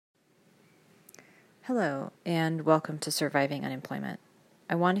Hello, and welcome to Surviving Unemployment.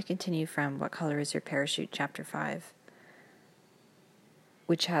 I want to continue from What Color is Your Parachute, Chapter 5,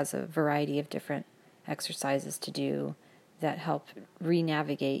 which has a variety of different exercises to do that help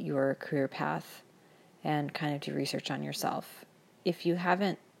re-navigate your career path and kind of do research on yourself. If you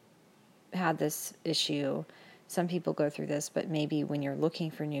haven't had this issue, some people go through this, but maybe when you're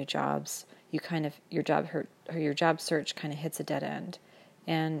looking for new jobs, your job search kind of hits a dead end.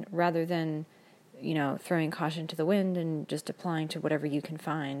 And rather than throwing caution to the wind and just applying to whatever you can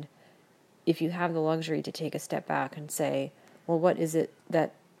find, if you have the luxury to take a step back and say, well, what is it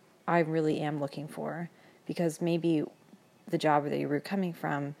that I really am looking for? Because maybe the job that you were coming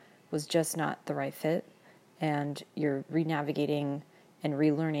from was just not the right fit, and you're re-navigating and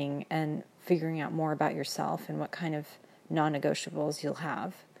relearning and figuring out more about yourself and what kind of non-negotiables you'll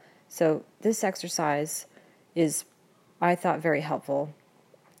have. So this exercise is, I thought, very helpful.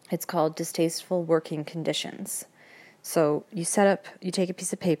 It's called Distasteful Working Conditions. So you take a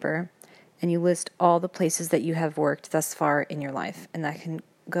piece of paper and you list all the places that you have worked thus far in your life. And that can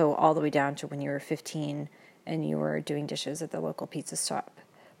go all the way down to when you were 15 and you were doing dishes at the local pizza shop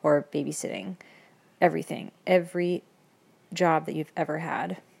or babysitting. Everything. Every job that you've ever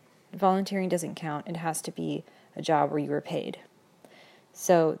had. Volunteering doesn't count. It has to be a job where you were paid.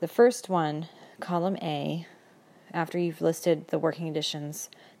 So the first one, column A, after you've listed the working conditions,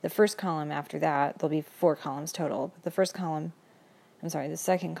 the first column after that, there'll be 4 columns total. But the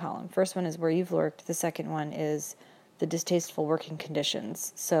second column. First one is where you've worked. The second one is the distasteful working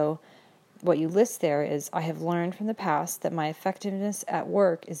conditions. So what you list there is, I have learned from the past that my effectiveness at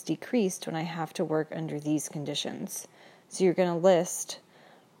work is decreased when I have to work under these conditions. So you're going to list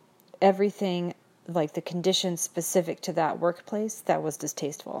everything, like the conditions specific to that workplace that was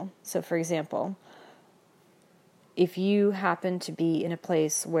distasteful. So for example, if you happen to be in a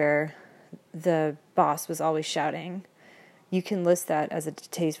place where the boss was always shouting, you can list that as a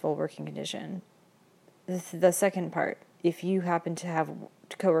distasteful working condition. The second part, if you happen to have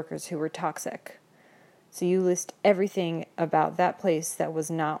coworkers who were toxic, so you list everything about that place that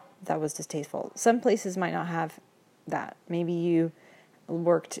was distasteful. Some places might not have that. Maybe you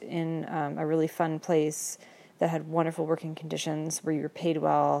worked in a really fun place that had wonderful working conditions where you were paid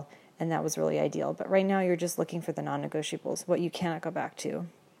well, and that was really ideal. But right now you're just looking for the non-negotiables, what you cannot go back to.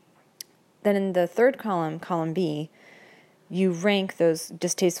 Then in the third column, column B, you rank those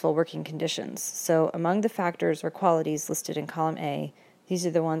distasteful working conditions. So among the factors or qualities listed in column A, these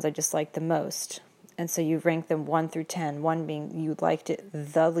are the ones I dislike the most. And so you rank them 1 through 10, 1 being you liked it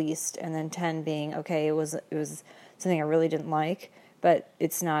the least, and then 10 being, okay, it was something I really didn't like, but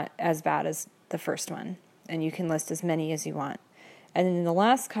it's not as bad as the first one. And you can list as many as you want. And then in the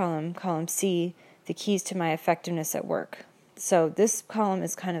last column, column C, the keys to my effectiveness at work. So this column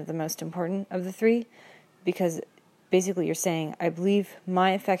is kind of the most important of the 3, because basically you're saying, I believe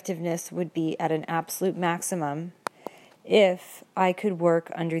my effectiveness would be at an absolute maximum if I could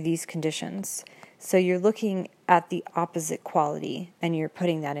work under these conditions. So you're looking at the opposite quality and you're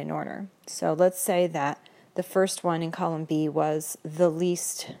putting that in order. So let's say that the first one in column B was the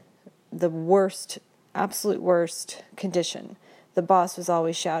worst, absolute worst condition. The boss was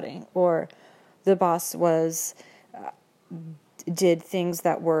always shouting, or the boss did things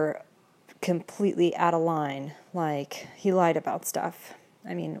that were completely out of line, like he lied about stuff.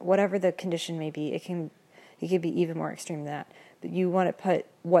 I mean, whatever the condition may be, it could be even more extreme than that. But you want to put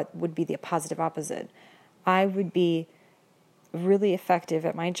what would be the positive opposite. I would be really effective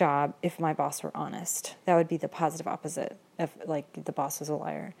at my job if my boss were honest. That would be the positive opposite, if like the boss was a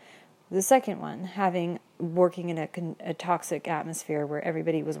liar. The second one, working in a toxic atmosphere where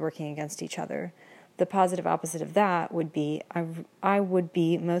everybody was working against each other. The positive opposite of that would be, I would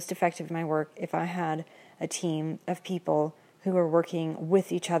be most effective in my work if I had a team of people who were working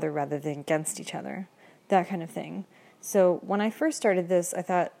with each other rather than against each other. That kind of thing. So when I first started this, I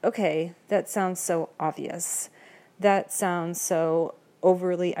thought, okay, that sounds so obvious. That sounds so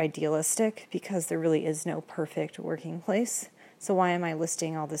overly idealistic, because there really is no perfect working place. So why am I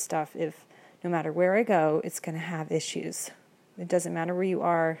listing all this stuff if no matter where I go, it's going to have issues? It doesn't matter where you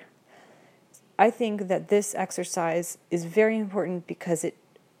are. I think that this exercise is very important because it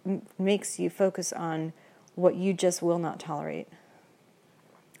makes you focus on what you just will not tolerate.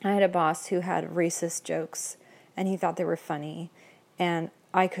 I had a boss who had racist jokes, and he thought they were funny, and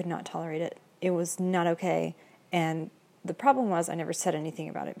I could not tolerate it. It was not okay, and the problem was I never said anything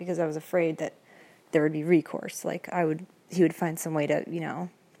about it because I was afraid that there would be recourse. Like he would find some way to,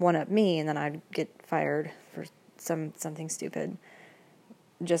 one-up me, and then I'd get fired for something stupid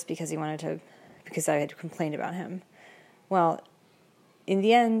just because because I had complained about him. Well, in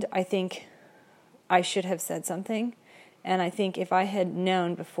the end, I think I should have said something. And I think if I had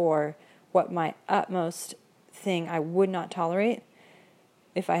known before what my utmost thing I would not tolerate,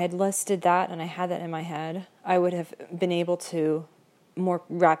 if I had listed that and I had that in my head, I would have been able to more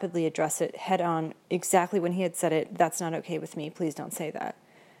rapidly address it head on exactly when he had said it. That's not okay with me. Please don't say that.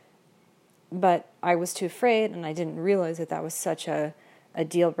 But I was too afraid, and I didn't realize that that was such a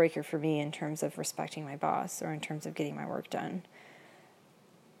deal breaker for me in terms of respecting my boss or in terms of getting my work done.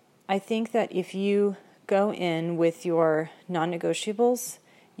 I think that if you go in with your non-negotiables,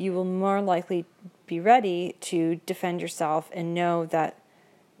 you will more likely be ready to defend yourself and know that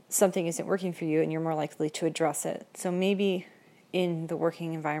something isn't working for you, and you're more likely to address it. So maybe in the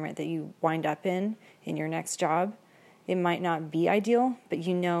working environment that you wind up in your next job, it might not be ideal, but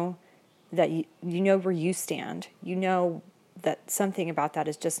you know that you know where you stand. You know that something about that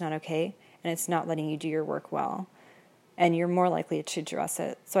is just not okay, and it's not letting you do your work well, and you're more likely to address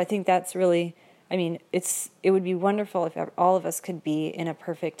it. So I think that's really, it would be wonderful if all of us could be in a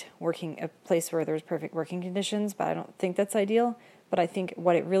place where there's perfect working conditions, but I don't think that's ideal. But I think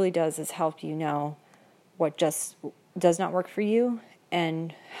what it really does is help you know what just does not work for you,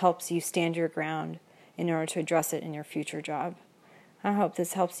 and helps you stand your ground in order to address it in your future job. I hope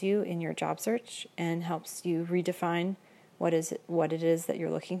this helps you in your job search and helps you redefine what it is that you're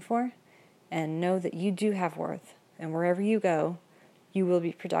looking for, and know that you do have worth, and wherever you go, you will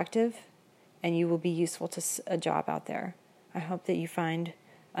be productive and you will be useful to a job out there. I hope that you find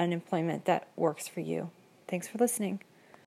an employment that works for you. Thanks for listening.